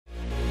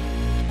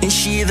And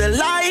she the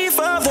life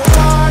of the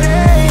party,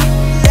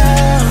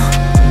 yeah.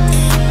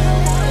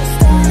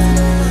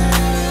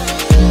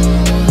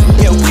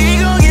 Yeah, we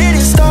gon' get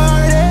it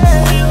started,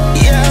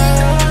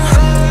 yeah.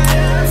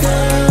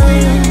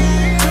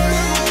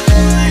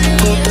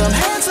 Put them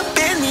hands up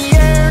in the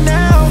air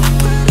now,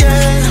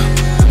 yeah.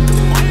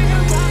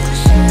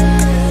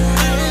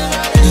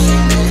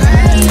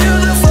 Till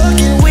the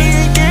fucking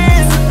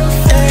weekend,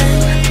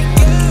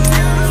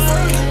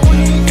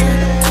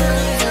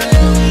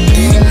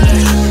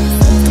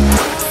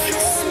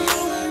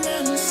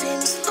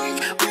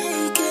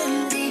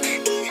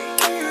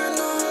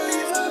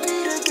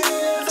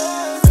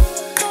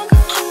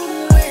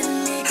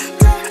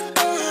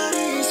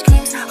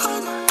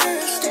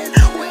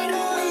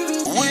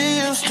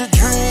 to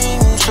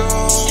dream so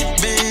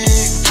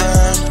big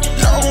that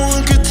no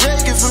one could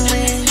take it from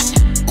me.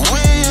 We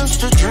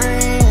used to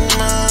dream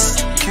as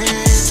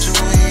kids,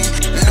 we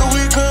knew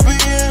we could be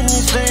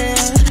anything.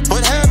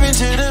 What happened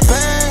to the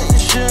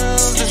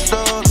passions that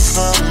stole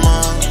from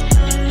us?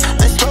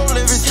 They stole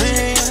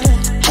everything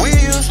we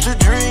used to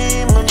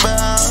dream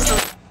about.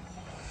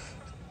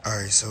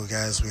 Alright, so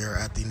guys, we are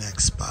at the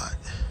next spot.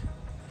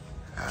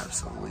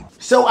 Absolutely.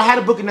 So I had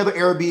to book another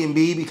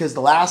Airbnb because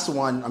the last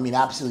one, I mean,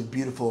 absolutely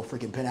beautiful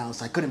freaking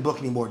penthouse. I couldn't book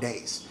any more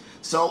days.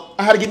 So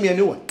I had to get me a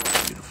new one.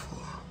 Beautiful.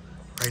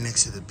 Right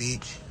next to the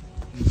beach.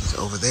 It's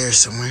over there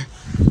somewhere.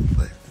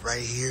 But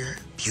right here,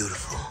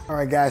 beautiful. All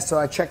right, guys, so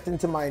I checked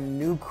into my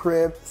new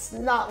crib. It's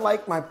not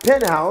like my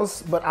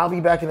penthouse, but I'll be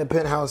back in the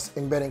penthouse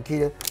in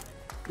Barranquilla.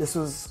 This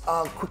was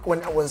a quick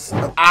one.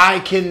 I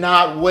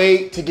cannot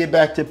wait to get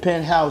back to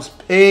Penthouse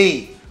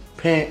P.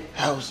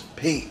 Penthouse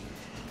P.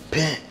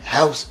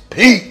 Penthouse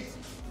P.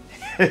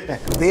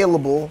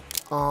 Available,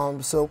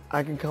 so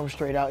I can come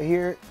straight out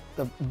here.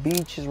 The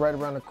beach is right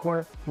around the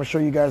corner. I'm gonna show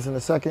you guys in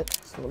a second.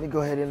 So let me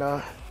go ahead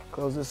and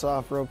close this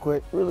off real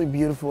quick. Really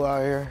beautiful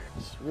out here.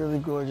 It's really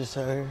gorgeous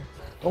out here.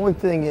 The only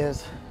thing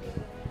is,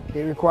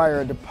 they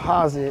require a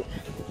deposit,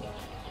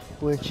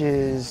 which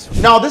is...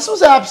 No, this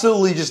was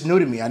absolutely just new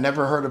to me. I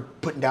never heard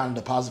of putting down a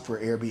deposit for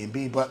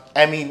Airbnb, but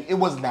I mean, it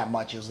wasn't that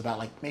much. It was about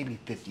like maybe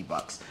 50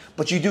 bucks,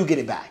 but you do get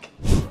it back.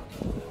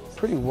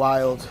 Pretty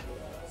wild.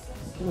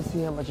 Let's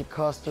see how much it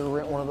costs to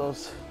rent one of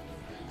those.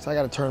 So I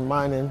gotta turn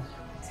mine in.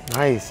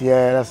 Nice,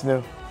 yeah, that's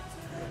new.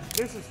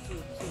 This is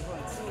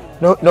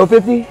 200. No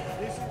 50? This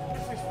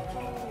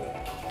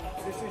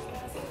is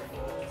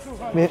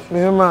 200. Mi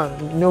hermano,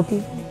 no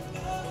 50?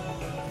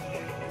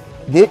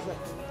 Did?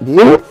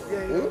 Yeah.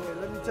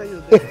 Let me tell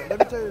you the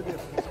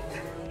difference.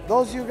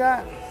 Those you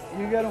get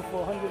them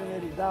for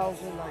 $180,000,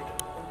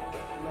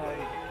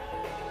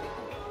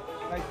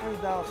 like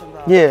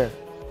 $3,000. Yeah.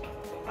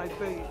 I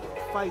pay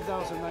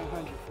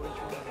 $5,900 for each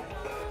one.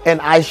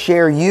 And I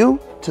share you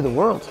to the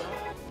world.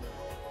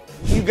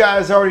 You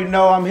guys already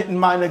know I'm hitting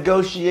my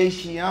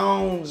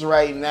negotiations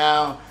right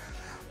now.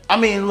 I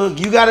mean, look,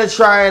 you gotta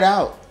try it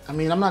out. I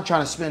mean, I'm not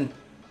trying to spend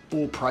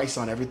full price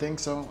on everything,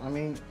 so I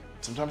mean,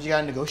 sometimes you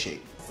gotta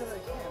negotiate.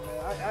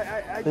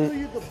 I do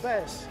you the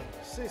best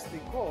 60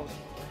 cost.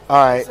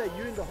 All right. Say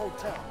you in the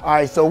hotel. All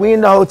right, so we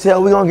in the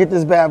hotel. We're gonna get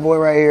this bad boy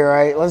right here, all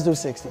right? Let's do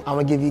 60. I'm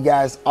gonna give you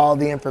guys all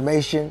the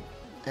information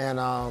and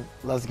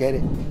let's get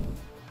it. You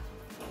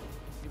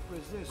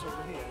press this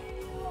over here.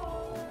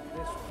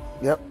 This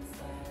one. Yep.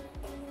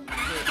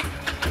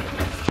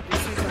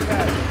 This is the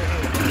bag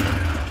over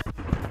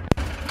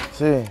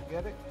here. See.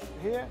 Get it?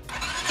 Here.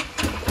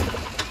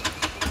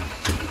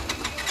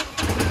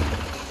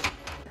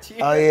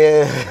 Oh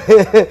yeah.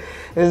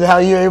 This is how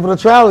you're able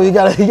to travel. You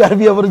gotta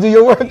be able to do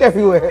your work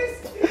everywhere.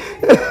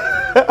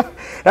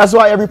 That's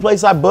why every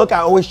place I book, I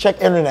always check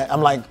internet.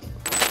 I'm like,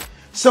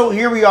 so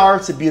here we are.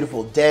 It's a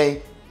beautiful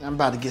day. I'm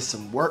about to get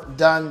some work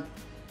done.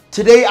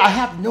 Today, I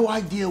have no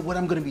idea what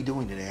I'm gonna be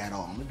doing today at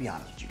all. I'm gonna be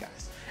honest with you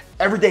guys.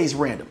 Every day is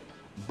random,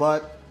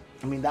 but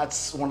I mean,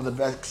 that's one of the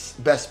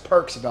best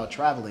perks about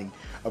traveling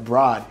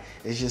abroad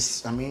is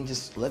just, I mean,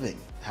 just living,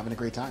 having a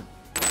great time.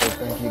 So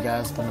thank you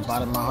guys from the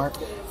bottom of my heart.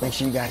 Make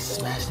sure you guys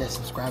smash that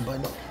subscribe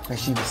button. Make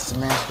sure you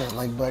smash that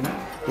like button.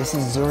 This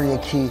is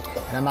Zuria Key,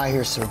 and I'm out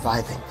here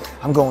surviving.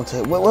 I'm going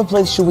to, what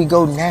place should we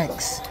go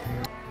next?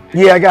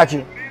 Yeah, I got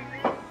you.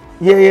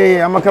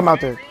 Yeah, I'm gonna come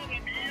out there.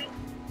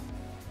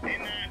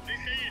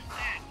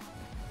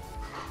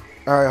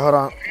 All right,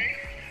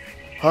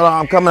 hold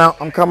on, I'm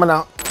coming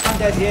out.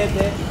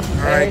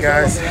 All right,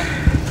 guys.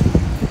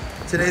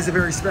 Today's a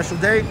very special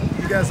day.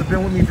 You guys have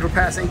been with me for the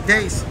past 8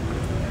 days.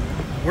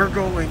 We're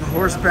going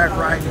horseback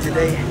riding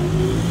today.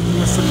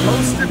 It's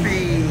supposed to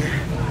be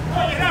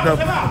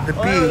the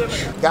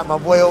beach. Got my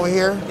boy over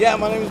here. Yeah,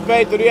 my name is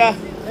Peter. Yeah,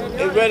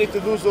 he's ready to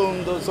do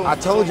some. I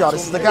told y'all,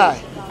 this is the guy.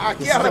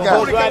 This is the guy.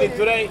 Horse riding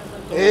today.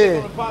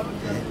 Yeah.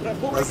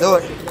 Let's do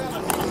it.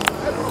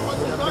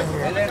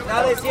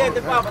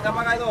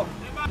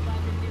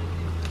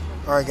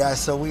 All right, guys,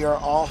 so we are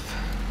off.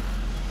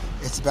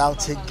 It's about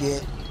to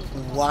get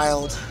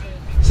wild.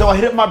 So I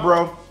hit up my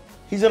bro.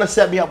 He's gonna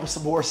set me up with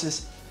some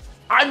horses.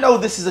 I know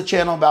this is a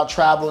channel about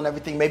travel and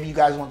everything. Maybe you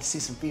guys want to see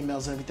some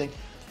females and everything.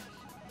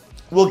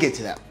 We'll get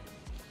to that.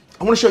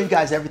 I want to show you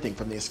guys everything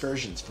from the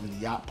excursions, from the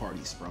yacht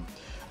parties, from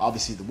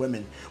obviously the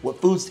women, what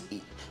foods to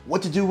eat,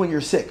 what to do when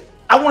you're sick.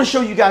 I want to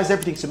show you guys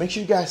everything, so make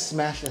sure you guys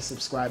smash that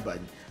subscribe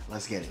button.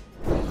 Let's get it.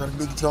 We're going to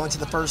be going to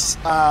the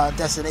first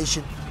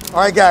destination.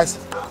 All right, guys,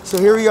 so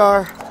here we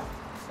are,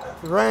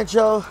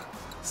 Rancho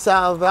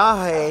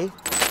Salvaje.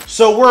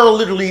 So we're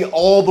literally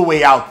all the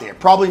way out there,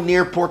 probably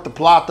near Puerto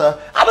Plata.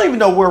 I don't even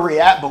know where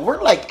we're at, but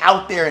we're like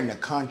out there in the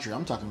country.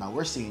 I'm talking about,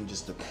 we're seeing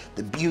just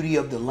the beauty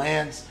of the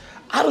lands.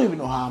 I don't even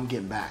know how I'm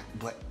getting back,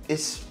 but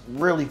it's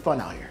really fun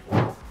out here.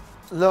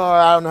 No,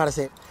 I don't know how to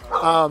say it.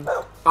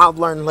 I'll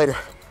learn later.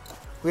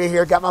 We're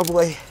here, got my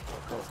boy.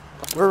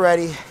 We're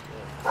ready.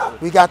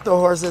 We got the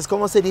horses.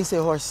 ¿Cómo se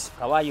dice horse?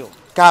 Caballo.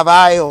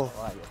 Caballo.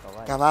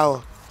 Caballo.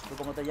 Caballo. ¿Tú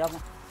cómo te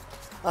llamas?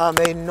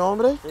 Mi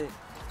nombre Sí.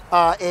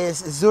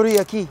 es Zuri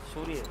aquí.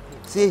 Suri.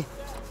 Sí.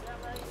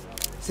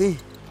 Sí.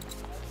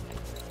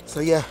 So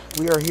yeah,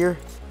 we are here.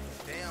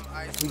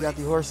 We got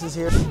the horses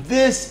here.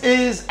 This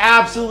is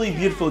absolutely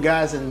beautiful,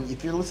 guys. And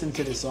if you're listening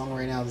to this song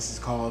right now, this is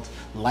called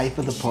Life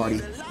of the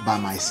Party by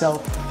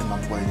myself and my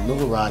boy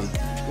Lil Roddy.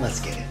 Let's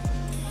get it.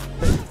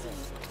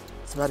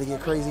 It's about to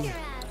get crazy.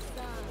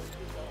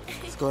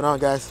 What's going on,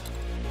 guys?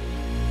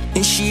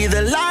 And she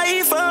the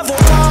life of the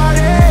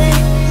party,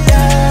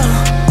 yeah.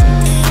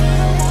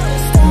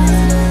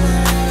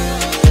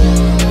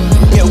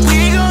 Yeah,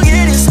 we gon'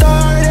 get it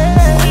started,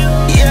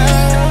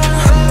 yeah.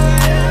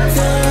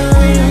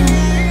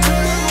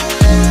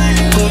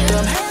 Put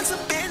them hands up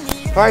in the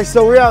air. All right,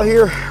 so we're out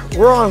here.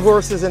 We're on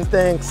horses and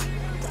things.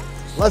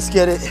 Let's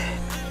get it.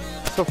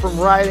 So from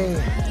riding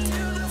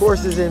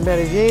horses in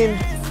Medellin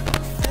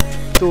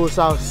to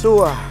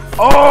Sosua.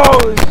 Oh,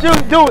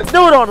 shoot, do it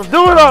on him,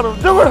 do it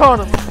on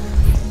him.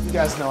 You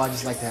guys know I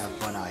just like to have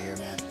fun out here,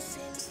 man.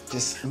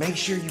 Just make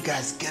sure you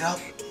guys get up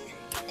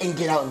and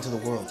get out into the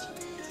world.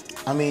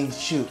 I mean,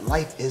 shoot,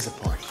 life is a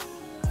party,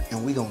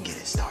 and we gonna get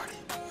it started.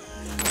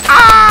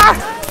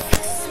 Ah!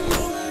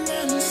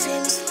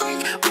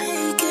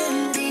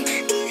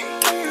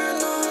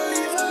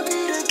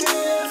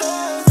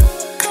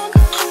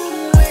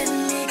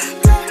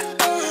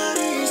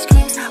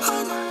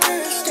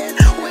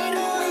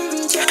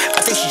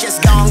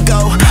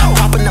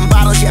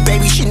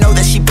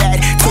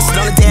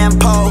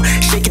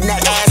 Shaking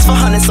that ass for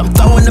hundreds, I'm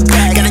throwing the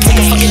bag. Gotta take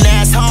a fucking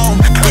ass home.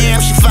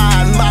 Damn, she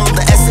fine. Model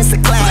the essence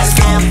of class.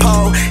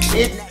 Campo.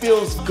 It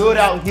feels good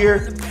out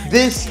here.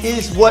 This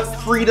is what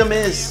freedom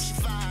is.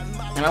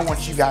 And I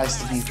want you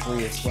guys to be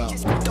free as well.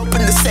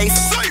 Open the safe.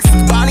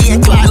 Bonnie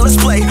and Clyde, let's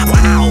play.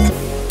 Wow.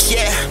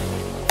 Yeah.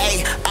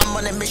 Hey, I'm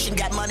on a mission,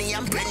 got money,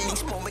 I'm getting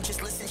these moments.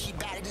 Just listen, she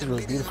bad. It's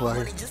really beautiful out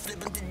here. Just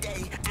living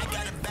today. I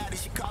got a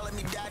baddie, she calling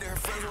me daddy. Her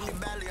friends want me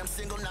badly. I'm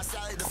single, not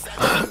solid. The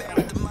fact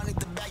that the money,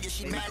 the bag,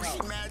 she mad.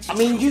 I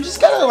mean, you just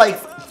gotta like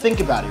think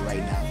about it right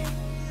now.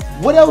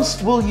 What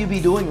else will you be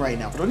doing right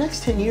now? For the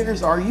next 10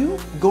 years, are you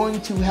going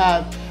to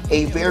have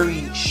a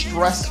very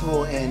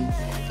stressful and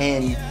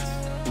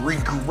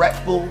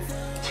regretful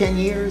 10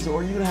 years,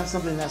 or are you gonna have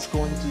something that's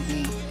going to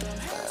be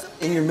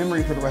in your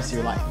memory for the rest of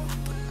your life?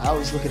 I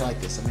always look at it like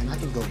this. I mean, I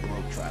can go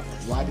broke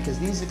traveling. Why? Because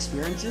these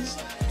experiences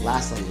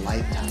last a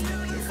lifetime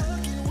up here.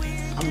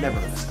 I'm never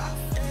gonna stop.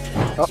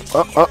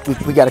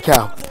 We got a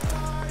cow.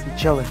 We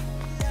chilling.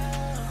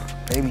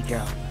 Baby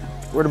cow.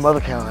 Where the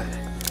mother cow at?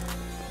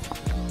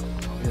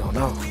 We don't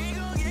know.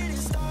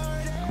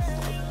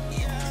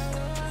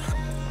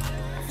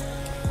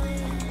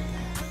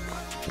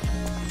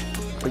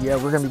 But yeah,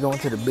 we're gonna be going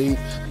to the beach.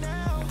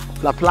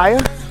 La playa?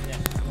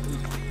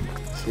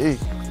 See.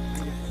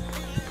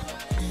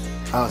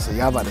 Oh, so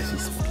y'all about to see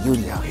some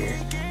beauty out here.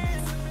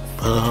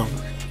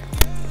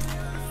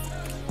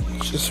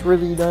 It's just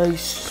really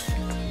nice.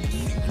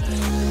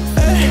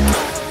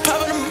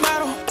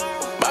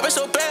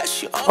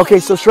 Okay,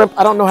 so shrimp,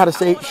 I don't know how to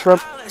say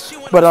shrimp,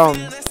 but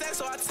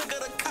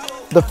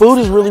the food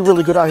is really,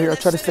 really good out here. I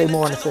try to stay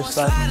more on the fish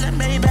side.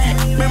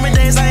 Remember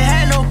days I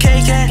had no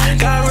cake at.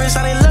 Got rich,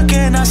 I ain't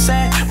looking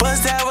outside.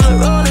 Bust down with a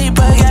rolling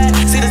baguette.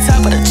 See the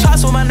top of the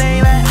charts with my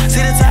name at. See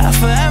the top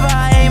forever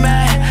I aim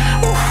at.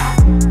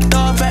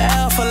 Throw up an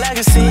L for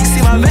legacy.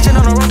 See my vision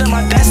on the road to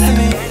my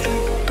destiny.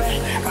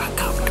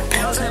 Rock out with the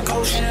pills and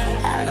potion.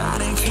 I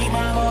gotta keep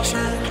my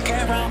motion.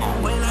 Get around my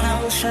way like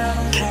an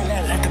ocean. Can't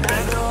let the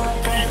back door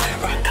open.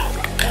 Rock out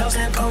with the pills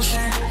and potion.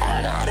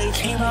 I gotta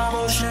keep my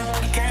motion.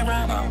 Get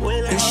around my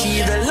way like an ocean. And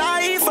she the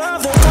life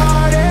of the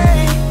party.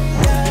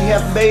 We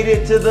have made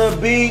it to the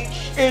beach.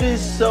 It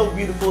is so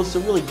beautiful. It's a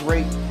really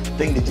great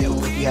thing to do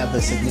if you have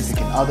a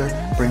significant other.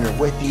 Bring her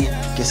with you.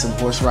 Get some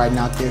horse riding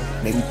out there.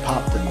 Maybe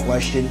pop the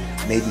question.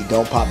 Maybe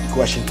don't pop the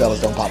question.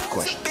 Fellas, don't pop the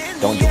question.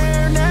 Don't do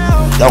it.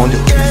 Don't do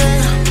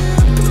it.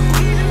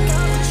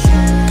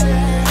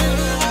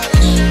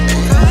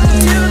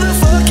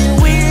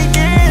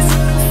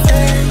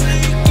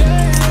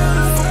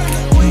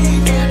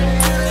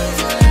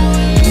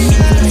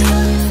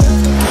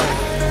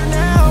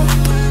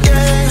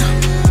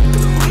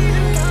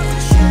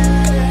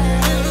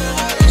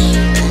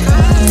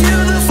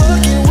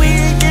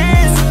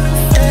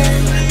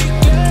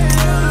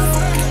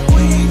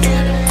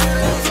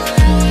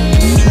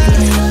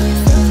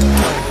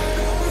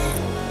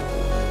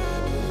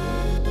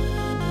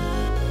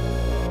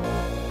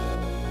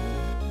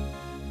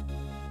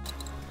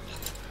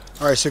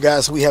 right, so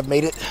guys, we have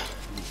made it.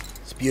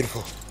 It's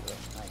beautiful.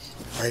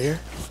 Right here.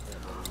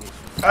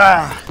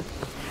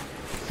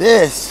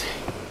 This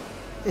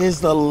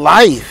is the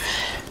life.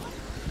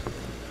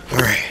 All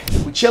right,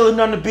 we're chilling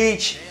on the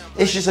beach.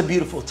 It's just a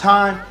beautiful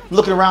time.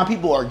 Looking around,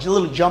 people are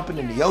literally jumping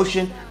in the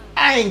ocean.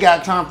 I ain't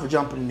got time for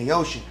jumping in the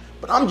ocean,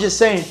 but I'm just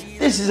saying,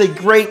 this is a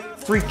great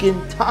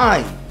freaking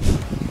time.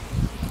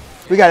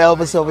 We got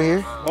Elvis over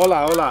here.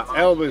 Hola, hola,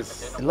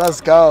 Elvis. Let's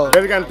go.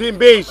 Bergantin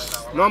Beach,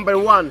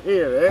 #1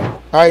 here, eh?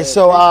 All right,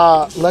 so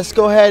let's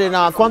go ahead and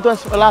 ¿cuánto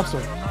es el lapso?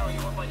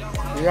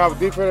 We have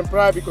different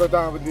price because they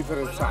have a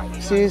different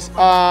size. Sí,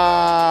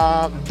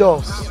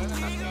 dos.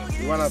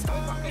 You want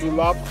two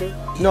lobster?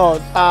 No,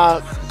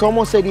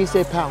 ¿cómo se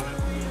dice pound?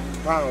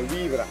 Pound,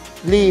 libra.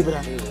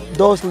 Libra.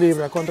 2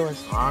 libras, ¿cuánto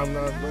es? I'm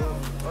not sure.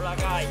 Hola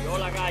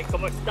guys,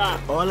 ¿cómo está?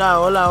 Hola,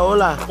 hola,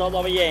 hola.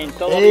 Todo bien,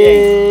 todo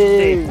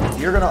Hey. bien.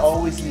 You're gonna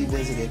always be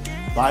visited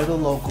by the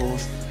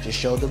locals. Just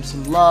show them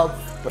some love.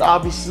 But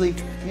obviously,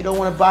 if you don't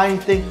want to buy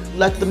anything,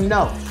 let them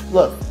know.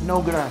 Look,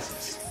 no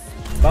gracias.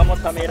 Vamos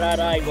a mirar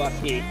algo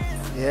aquí.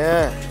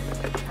 Yeah.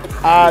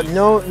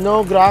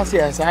 No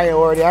gracias. I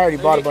already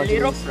bought a bunch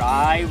Little of these.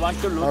 fry, want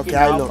to look Okay, it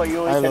I now look, for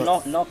you. I It's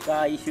look. no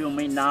issue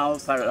me now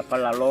para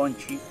la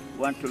lunch.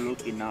 Want to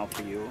look it now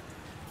for you.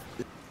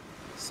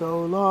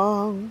 So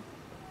long,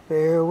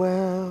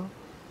 farewell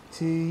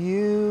to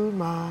you,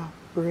 my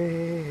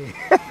friend.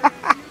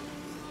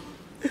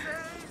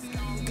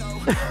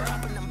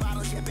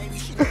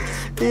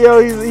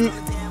 Yo,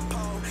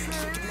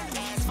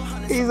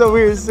 he's over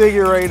here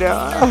singing right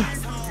now.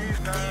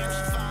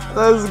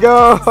 Let's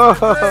go.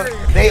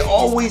 They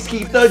always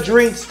keep the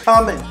drinks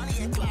coming.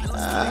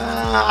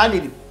 I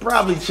need to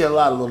probably chill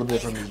out a little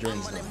bit from these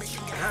drinks, though.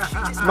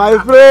 My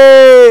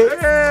friend.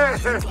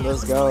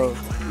 Let's go.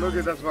 Look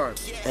at that one.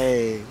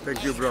 Hey.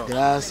 Thank you, bro.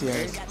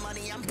 Gracias.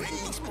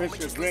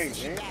 Special drink,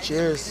 eh?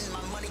 Cheers.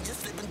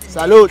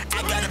 Salud.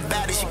 I got a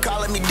baddie, she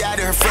calling me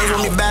daddy. Her friends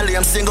with me badly.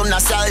 I'm single,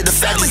 not solid. The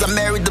fact is, I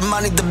married the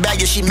money, the bag.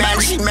 Yeah, she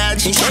mad, she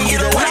mad. She can't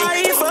get away.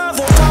 Life of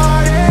the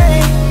party,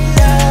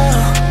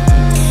 yeah.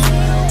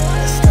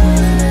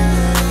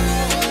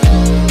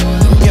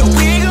 Yeah,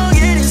 we gon'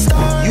 get it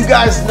started. You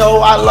guys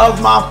know I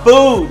love my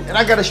food, and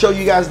I gotta show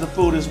you guys the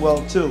food as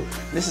well too.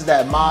 This is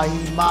that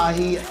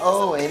mahi.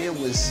 Oh, and it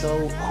was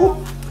so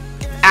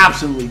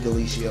absolutely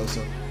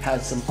delicioso.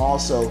 Had some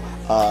also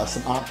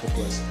some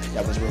octopus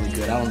that was really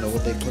good. I don't know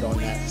what they put on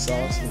that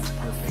sauce. It was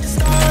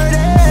perfect.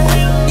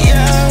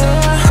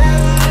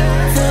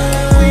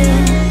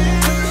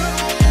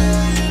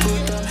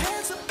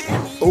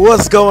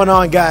 What's going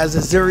on, guys?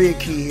 It's Zuria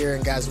Key here,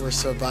 and guys, we're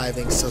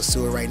surviving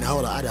Sosua right now.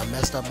 Hold on, I done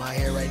messed up my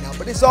hair right now,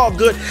 but it's all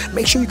good.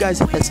 Make sure you guys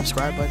hit that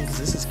subscribe button because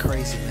this is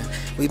crazy, man.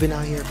 We've been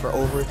out here for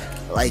over,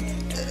 like,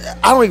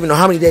 I don't even know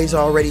how many days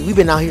already. We've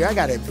been out here. I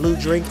got a blue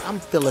drink. I'm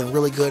feeling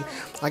really good.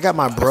 I got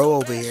my bro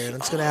over here, and I'm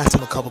just gonna ask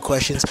him a couple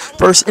questions.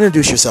 First,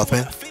 introduce yourself,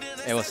 man.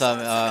 Hey, what's up?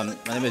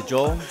 My name is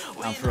Joel.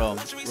 I'm from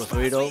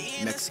Rosarito,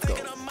 Mexico.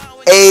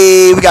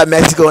 Hey, we got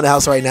Mexico in the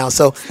house right now,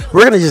 so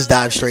we're gonna just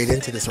dive straight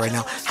into this right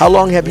now. How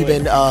long have you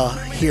been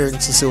here in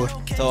Sosua?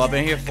 So I've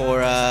been here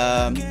for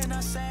a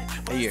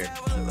year.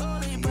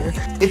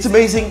 It's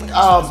amazing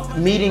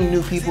meeting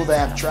new people that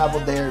have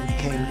traveled there,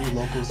 became new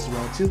locals as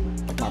well too.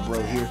 Like my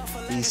bro here,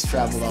 he's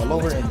traveled all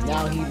over, and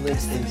now he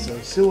lives in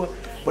Sosua.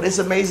 But it's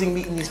amazing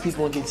meeting these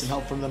people and getting some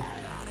help from them.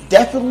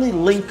 Definitely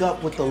link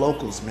up with the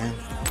locals, man.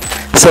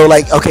 So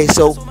like, okay,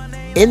 so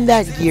in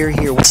that year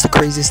here, what's the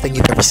craziest thing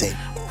you've ever seen?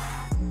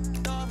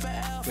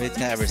 Greatest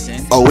thing I've ever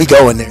seen. Oh, we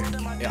going there.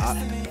 Yeah,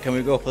 can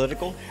we go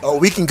political? Oh,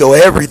 we can go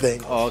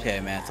everything. Oh, okay,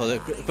 man. So the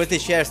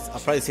quickest shares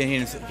I've probably seen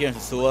here in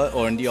Sosua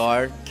or in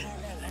DR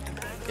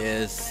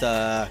is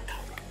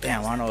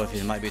damn, I don't know if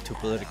it might be too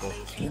political.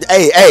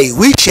 Hey,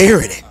 we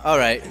sharing it. All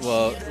right.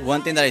 Well,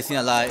 one thing that I've seen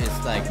a lot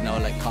is like, you know,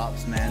 like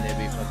cops, man. They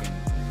be fucking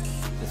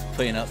just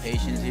putting up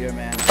Haitians here,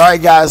 man. All right,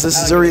 guys, this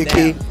is I don't Zuria give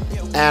a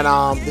Key,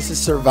 and this is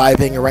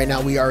Surviving, and right now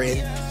we are in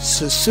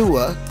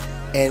Sosua,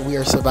 and we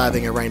are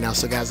surviving it right now.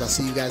 So, guys, I'll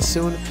see you guys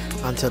soon.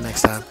 Until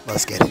next time,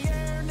 let's get it.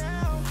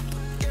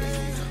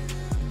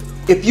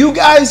 If you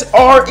guys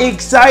are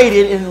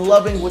excited and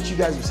loving what you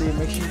guys are seeing,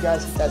 make sure you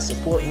guys hit that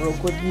support real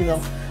quick. You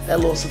know, that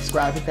little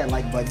subscribe, hit that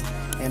like button.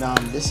 And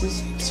this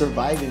is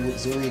Surviving with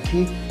Zuria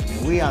Key,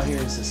 and we out here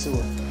in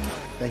Sosua.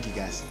 Thank you,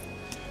 guys.